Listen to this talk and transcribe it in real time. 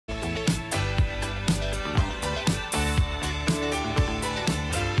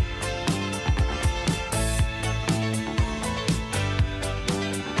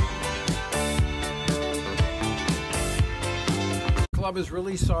Bob is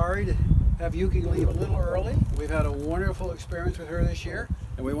really sorry to have Yuki leave a little early. We've had a wonderful experience with her this year,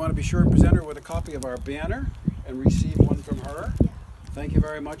 and we want to be sure to present her with a copy of our banner and receive one from her. Yeah. Thank you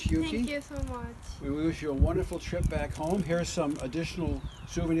very much, Yuki. Thank you so much. We wish you a wonderful trip back home. Here's some additional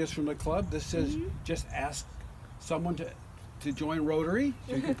souvenirs from the club. This says, just ask someone to join Rotary.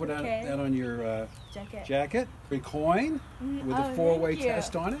 So you can put Okay. that on your Jacket. A coin with a Oh, four-way thank you.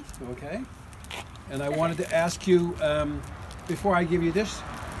 test on it. Okay. And I wanted to ask you, before I give you this,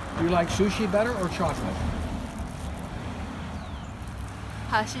 do you like sushi better or chocolate?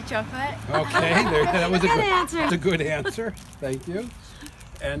 Hershey chocolate. Okay, that was Good answer. That's a good answer. Thank you.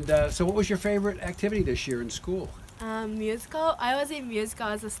 And so what was your favorite activity this year in school? Musical. I was in musical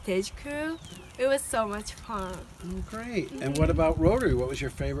as a stage crew. It was so much fun. Oh, great. And what about Rotary? What was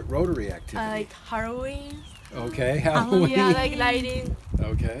your favorite Rotary activity? Like Halloween. Okay, Halloween. Yeah, like lighting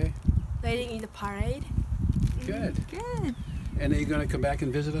Okay, in the parade. good. Good. And are you going to come back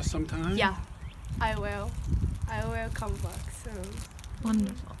and visit us sometime? Yeah, I will. I will come back soon.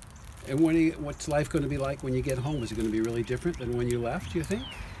 Wonderful. And what's life going to be like when you get home? Is it going to be really different than when you left, do you think?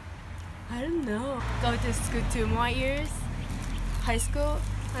 I don't know. Go to school 2 more years, high school,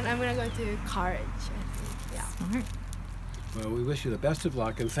 and I'm gonna go to college. I think. Yeah. Smart. Well, we wish you the best of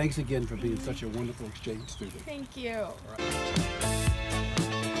luck, and thanks again for being such a wonderful exchange student. Thank you. All right.